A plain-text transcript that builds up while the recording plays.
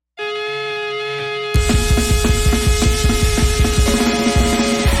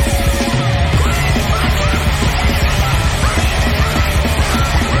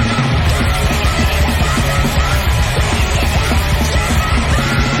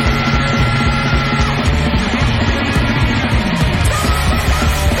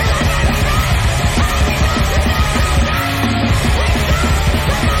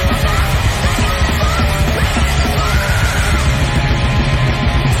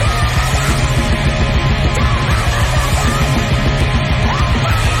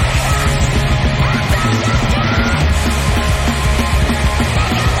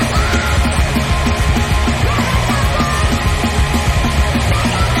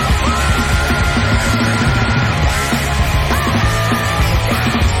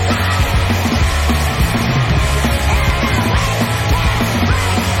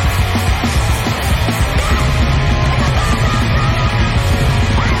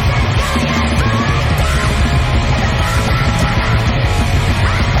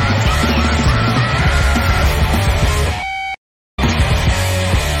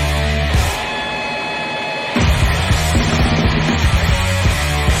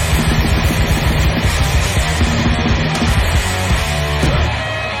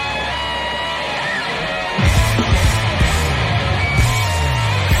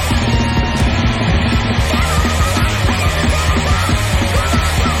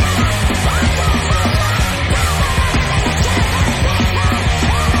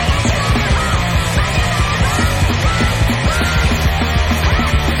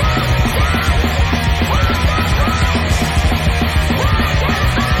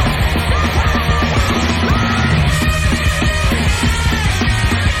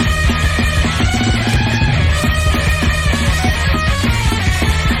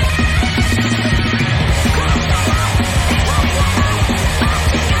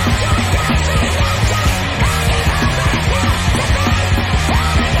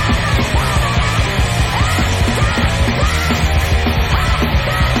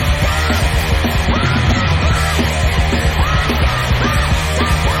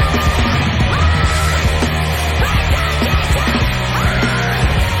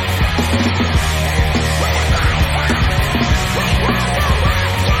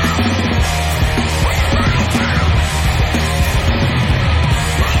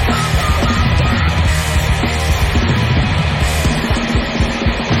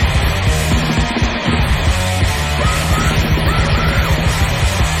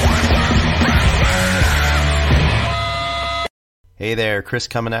Hey there, Chris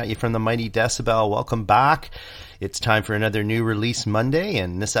coming at you from the Mighty Decibel. Welcome back. It's time for another new release Monday,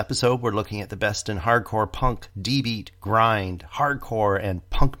 and in this episode we're looking at the best in hardcore punk, D-beat, grind, hardcore, and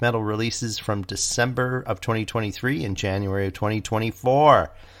punk metal releases from December of 2023 and January of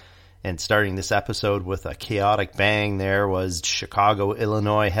 2024. And starting this episode with a chaotic bang there was Chicago,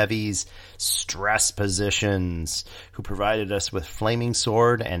 Illinois heavies Stress Positions, who provided us with Flaming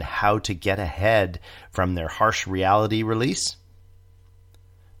Sword and How to Get Ahead from their Harsh Reality release.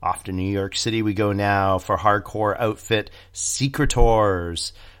 Off to New York City we go now for hardcore outfit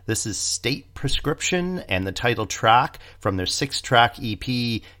Secretors. This is State Prescription and the title track from their 6-track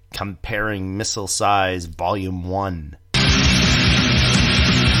EP, Comparing Missile Size Volume 1.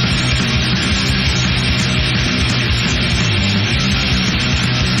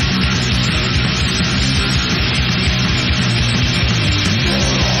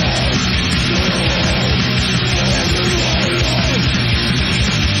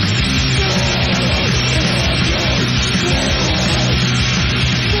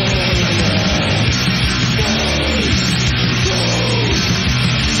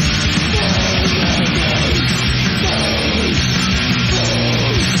 Go!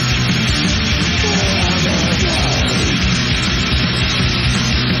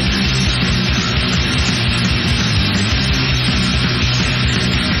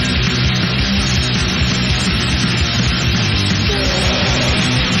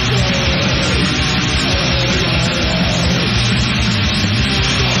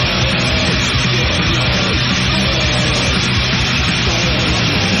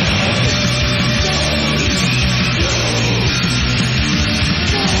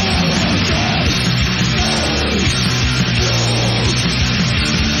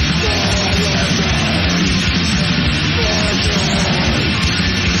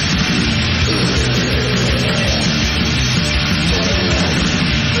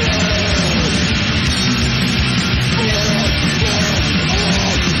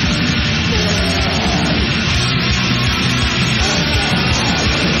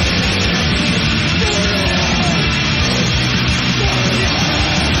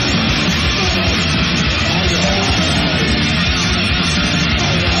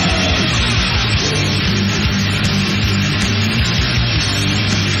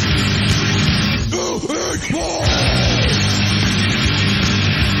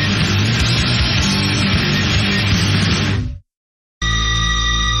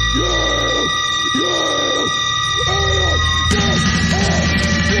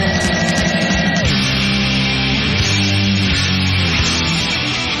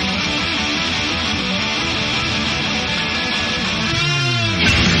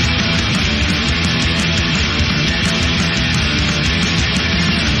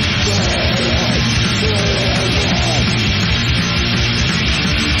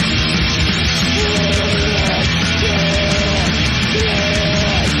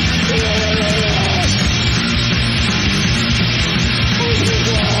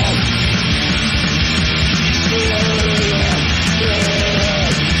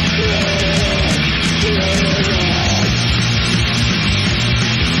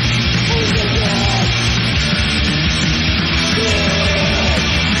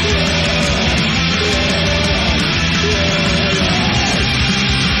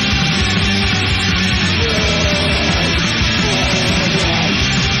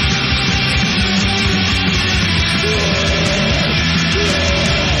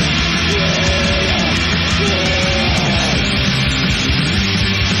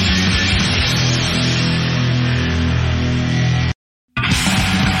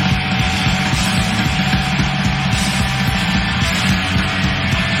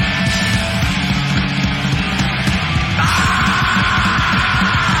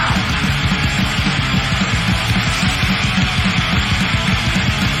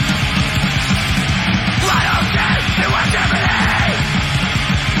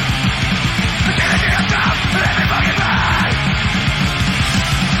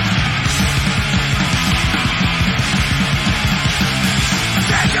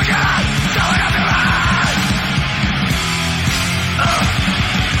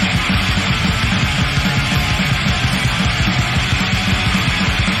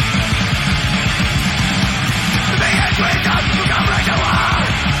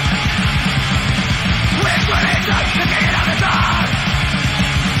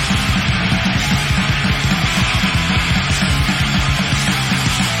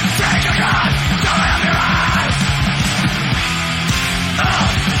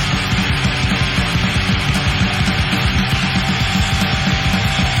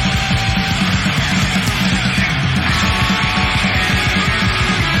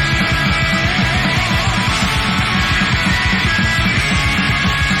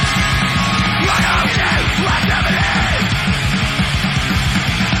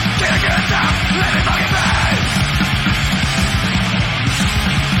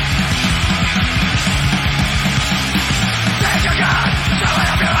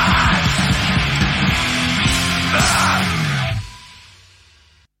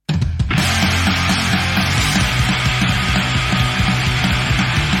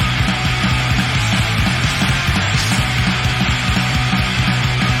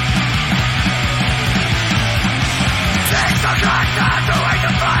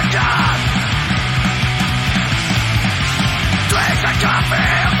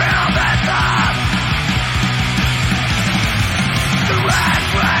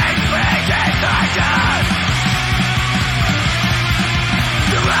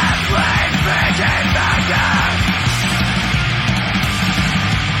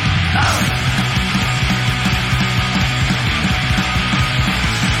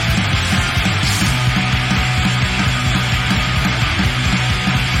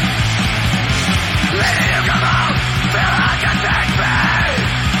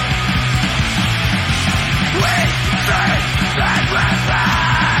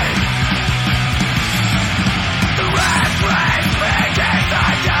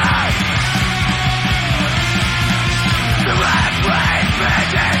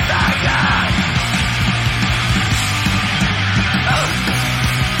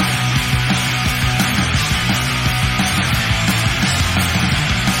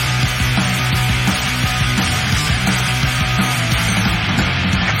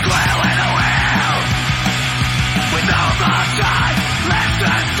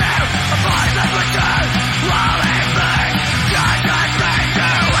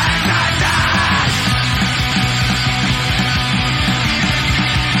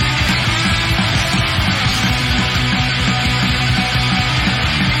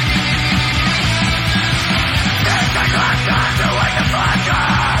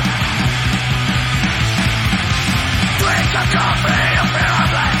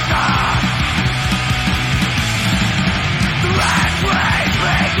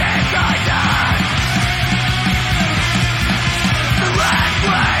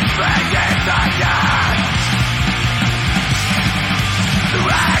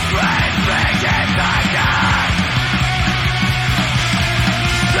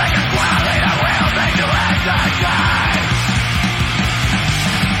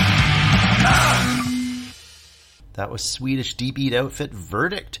 That was Swedish D-beat outfit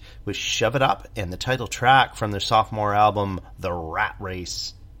Verdict with Shove It Up and the title track from their sophomore album, The Rat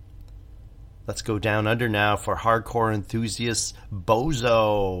Race. Let's go down under now for hardcore enthusiasts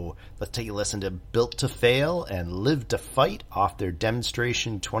Bozo. Let's take a listen to Built to Fail and Live to Fight off their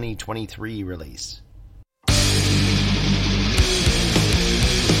Demonstration 2023 release.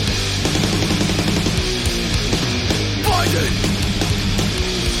 Fighting!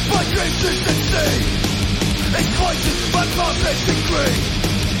 My consistency! Exploited by profits and greed.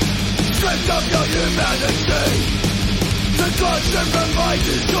 Stripped of your humanity. The gods and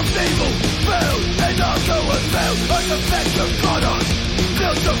reminders of evil failed, and also have failed. An effect of God on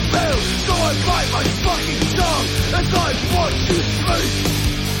built to fail. So I bite my fucking tongue as I watch you sleep.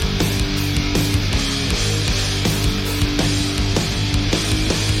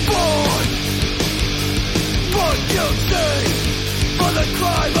 Born guilty for the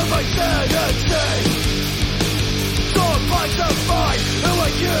crime of identity. Don't pacify, who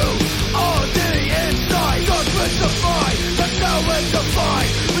are you? On the inside, don't crucify. That's how we define.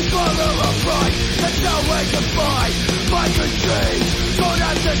 We swallow our pride. That's how we define. My country, don't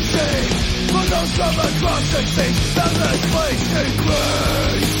have to see. For those from across the sea, that this place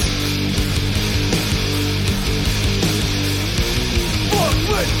increase. Walk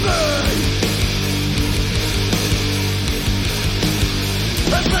with me.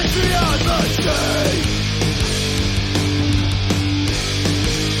 And patriarchy.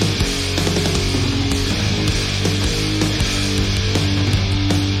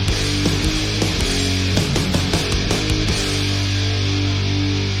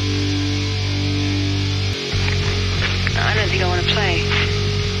 You don't want to play.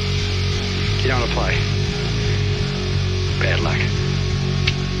 You don't want to play. Bad luck.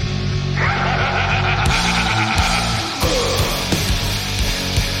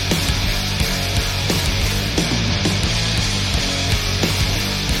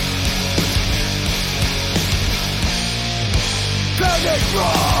 Panic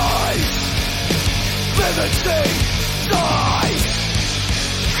rise. Liberty dies.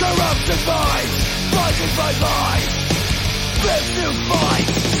 Corrupted minds. Blinded by lies. Live to fight,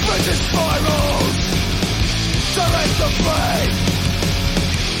 split the spirals. Direct the flame.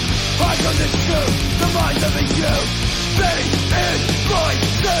 I got the truth, the mind of the youth. Be in my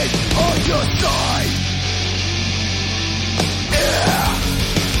state on your side. Yeah.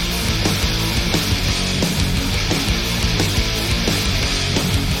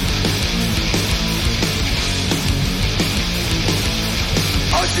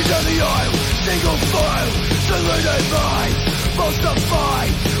 Ocean on the aisle, single file, deluded minds. Falsify,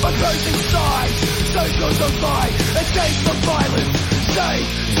 opposing sides. Circles of fight, escape from violence. Stay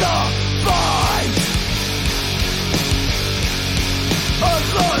the fight. A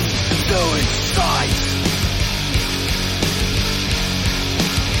lost suicide.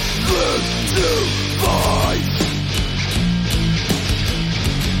 Live to fight.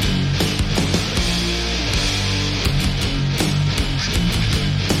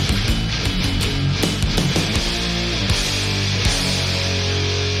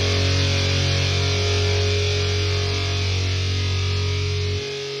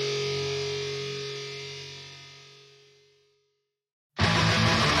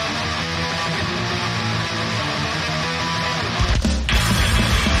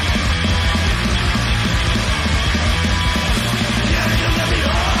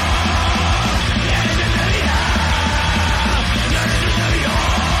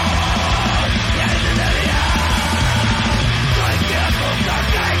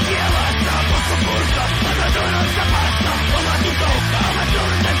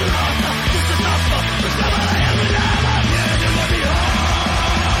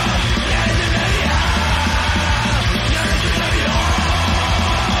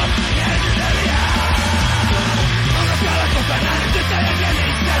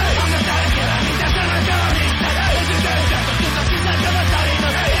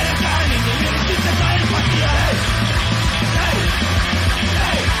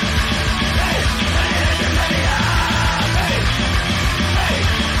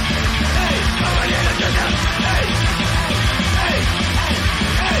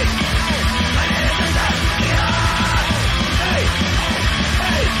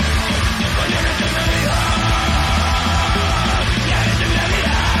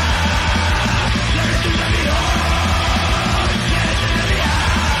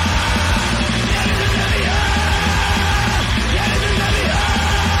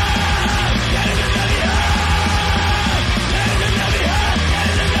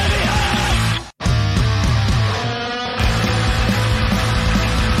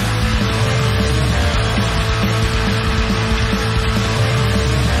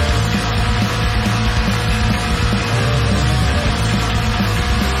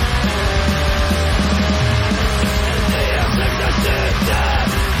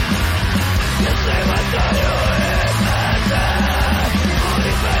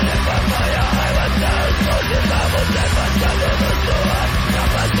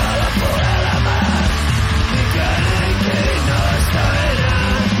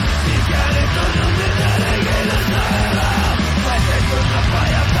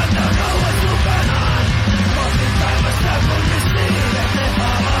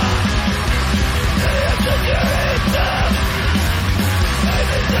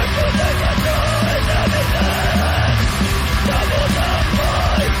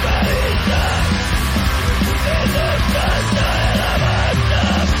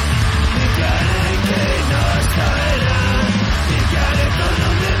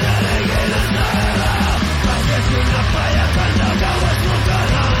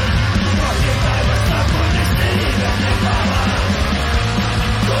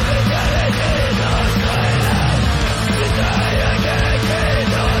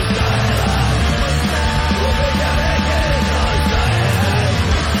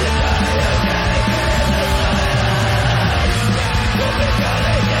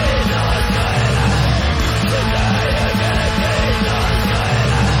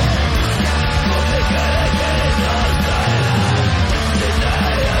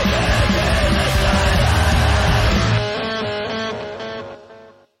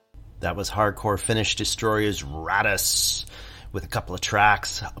 That was Hardcore Finnish Destroyer's Radus, with a couple of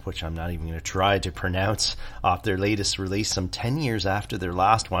tracks, which I'm not even going to try to pronounce, off their latest release some 10 years after their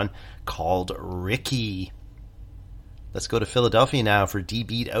last one, called Ricky. Let's go to Philadelphia now for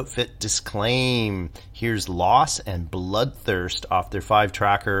D-Beat outfit Disclaim. Here's Loss and Bloodthirst off their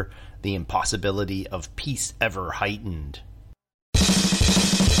 5-tracker, The Impossibility of Peace Ever Heightened.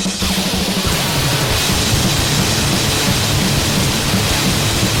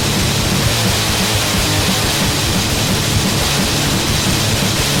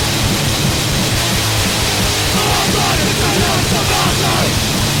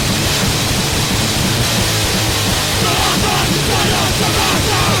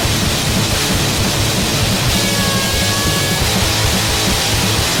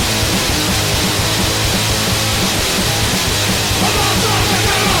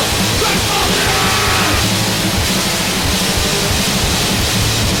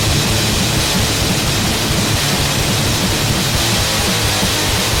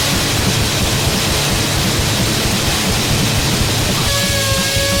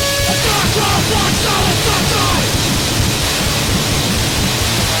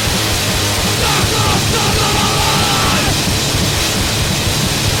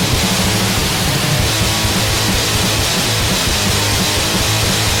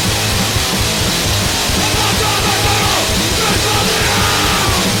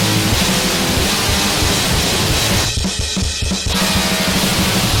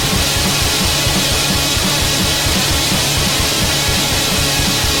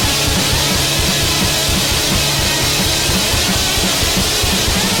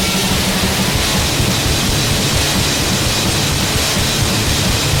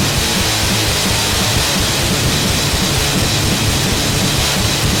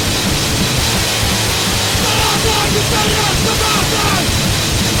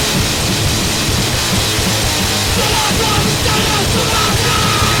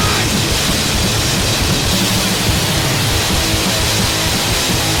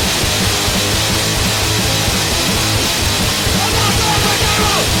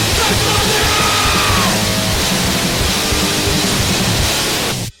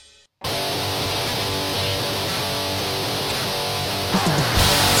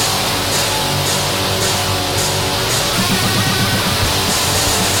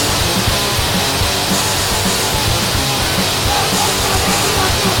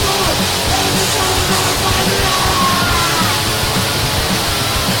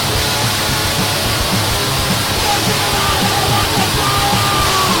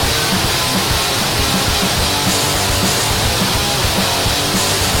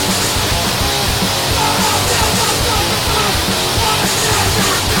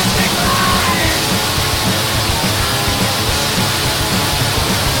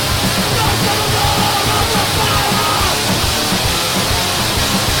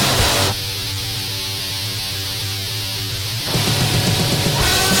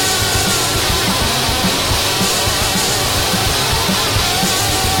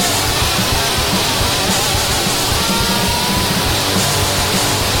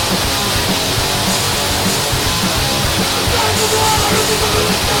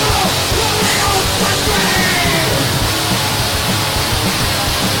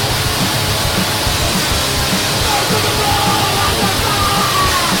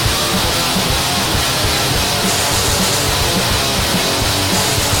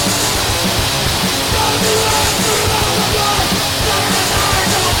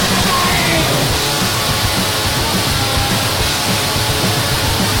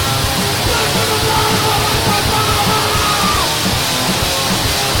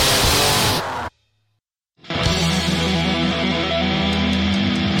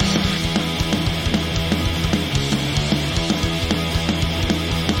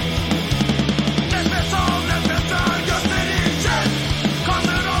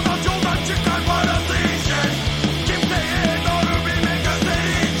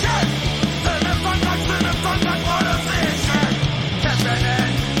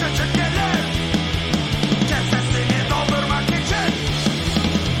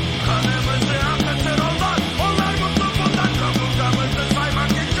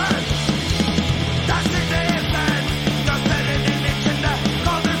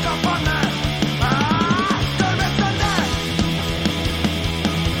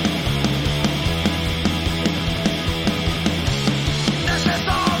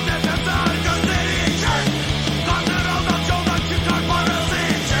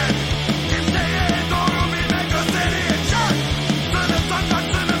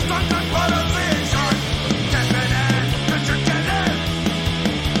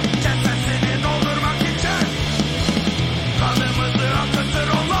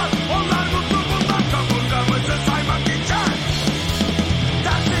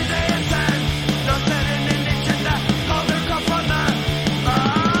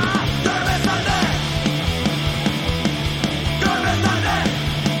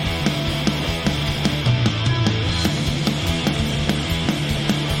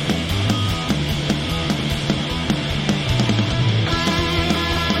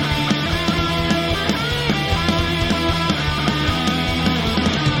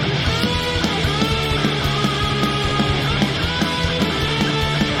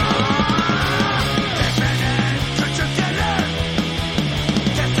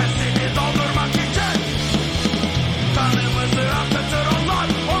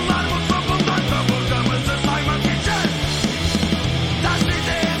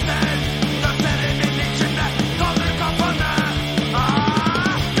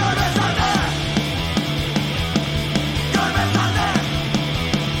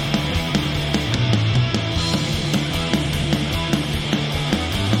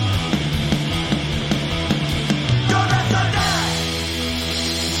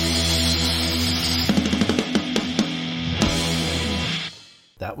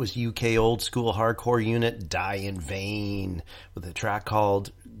 was UK old school hardcore unit Die in Vain with a track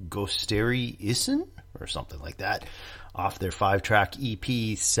called Ghosteri Isen or something like that off their 5-track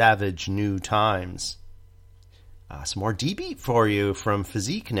EP Savage New Times. Some more D-Beat for you from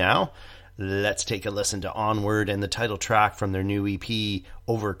Physique now. Let's take a listen to Onward and the title track from their new EP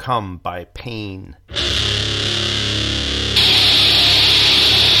Overcome by Pain.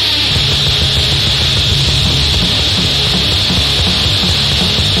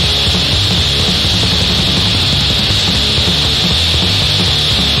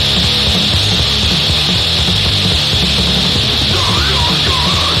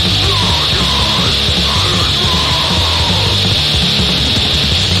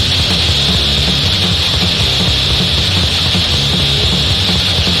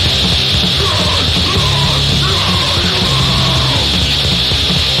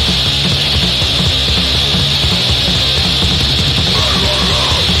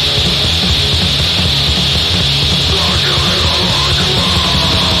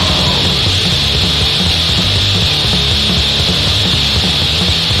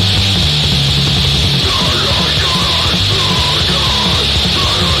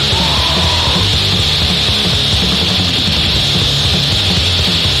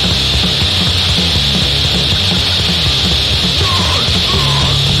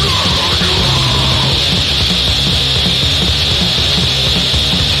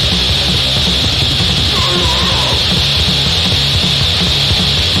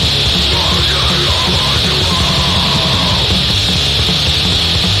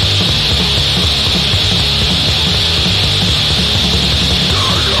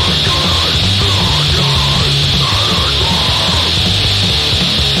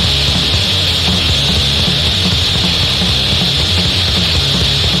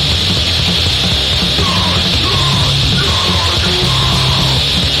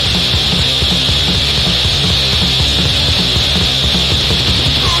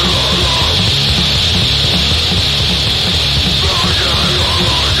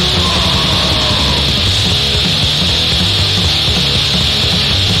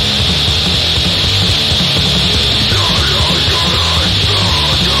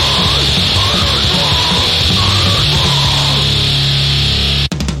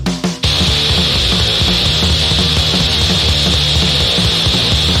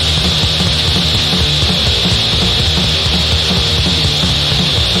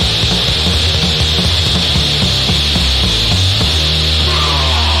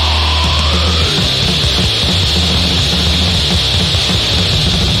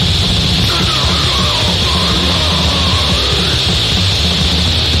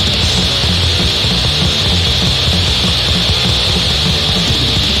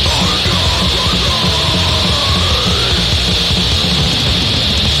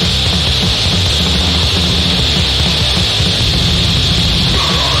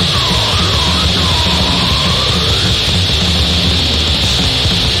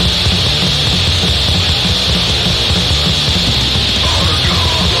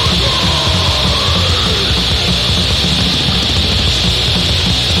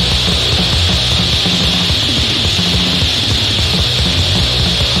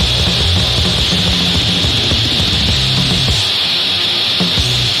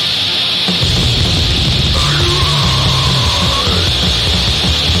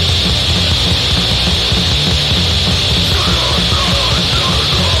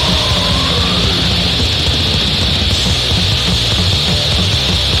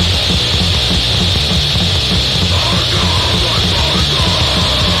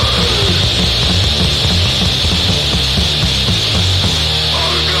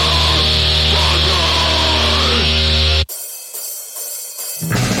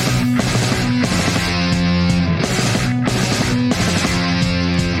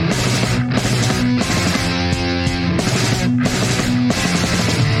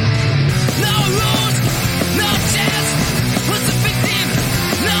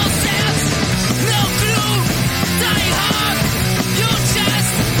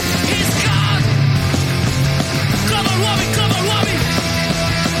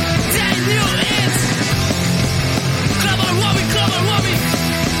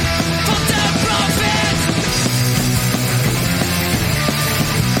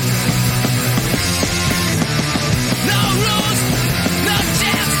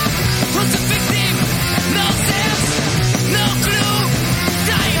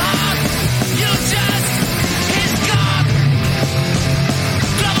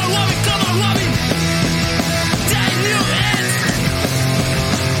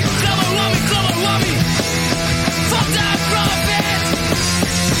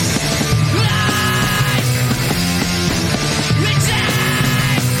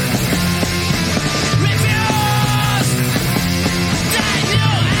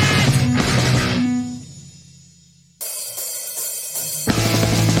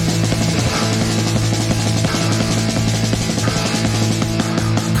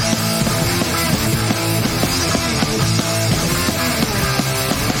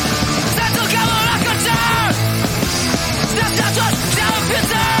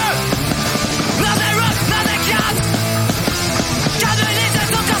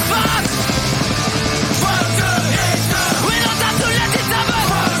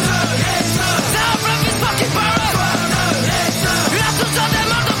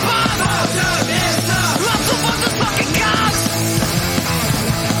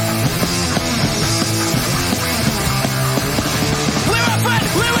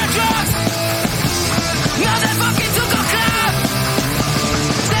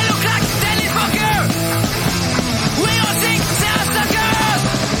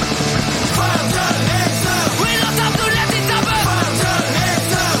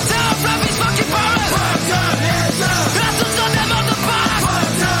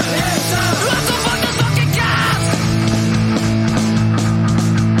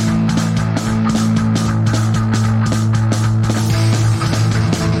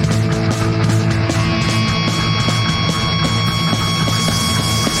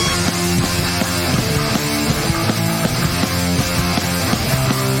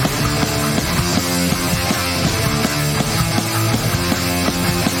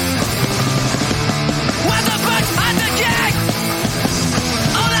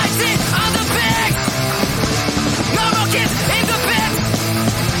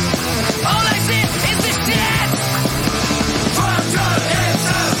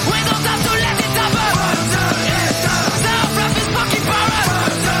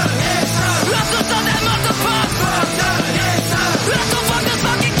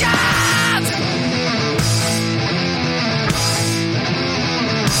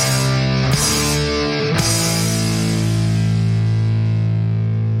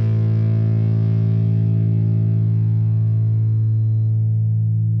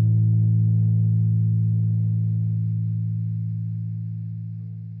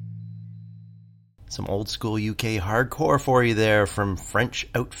 Some old school UK hardcore for you there from French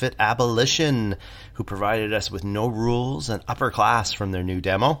outfit Abolition, who provided us with No Rules and Upper Class from their new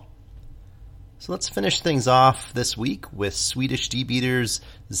demo. So let's finish things off this week with Swedish D-Beaters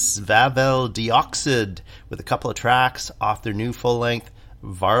Svaveldioxid with a couple of tracks off their new full-length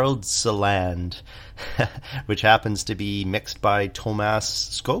Varldseland, which happens to be mixed by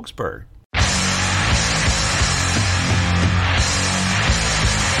Thomas Skogsberg.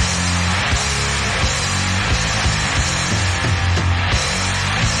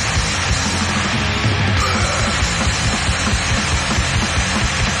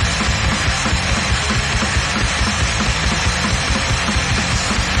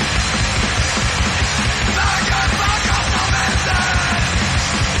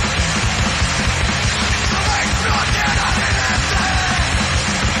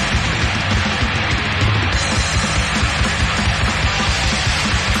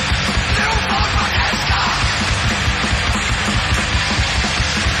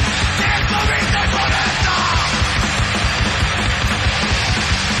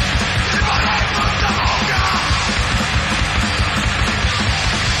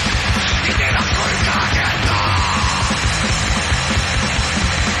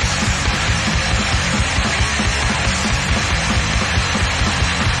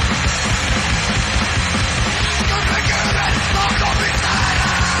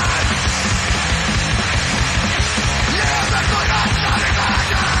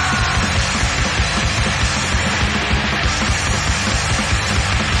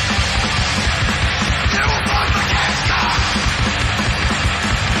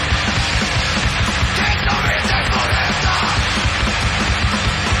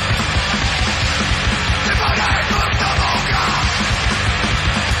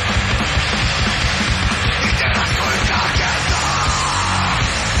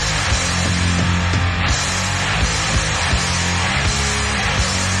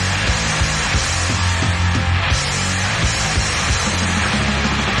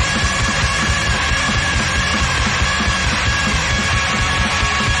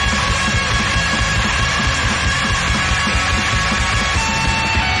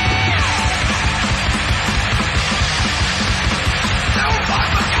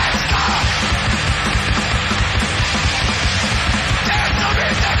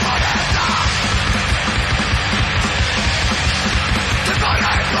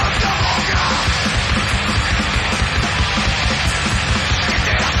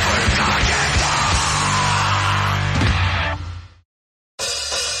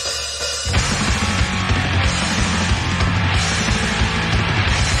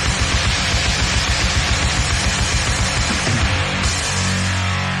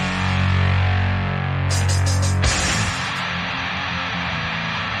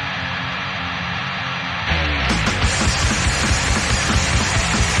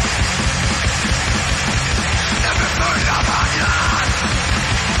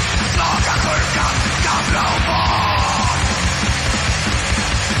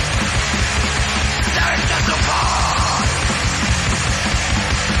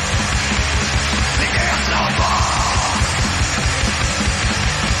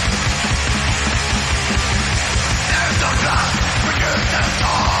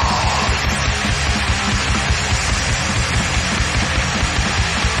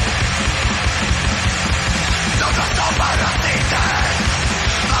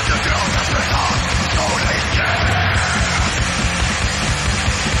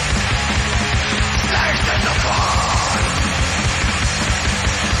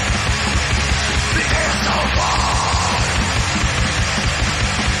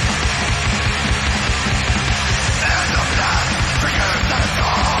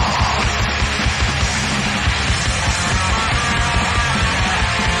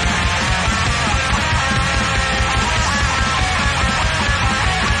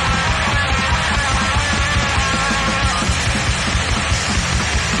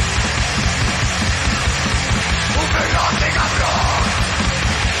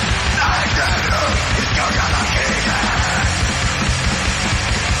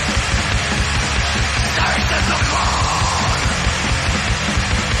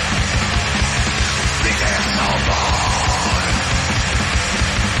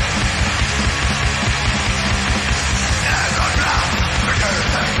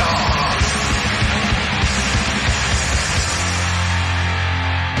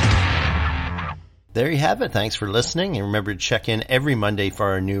 There you have it. Thanks for listening. And remember to check in every Monday for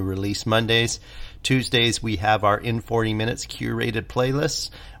our new Release Mondays. Tuesdays, we have our In 40 Minutes curated playlists.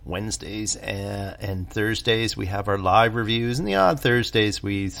 Wednesdays and Thursdays, we have our live reviews. And the odd Thursdays,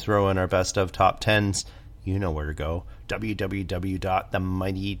 we throw in our best of top 10s. You know where to go.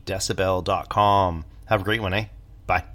 www.themightydecibel.com. Have a great one, eh? Bye.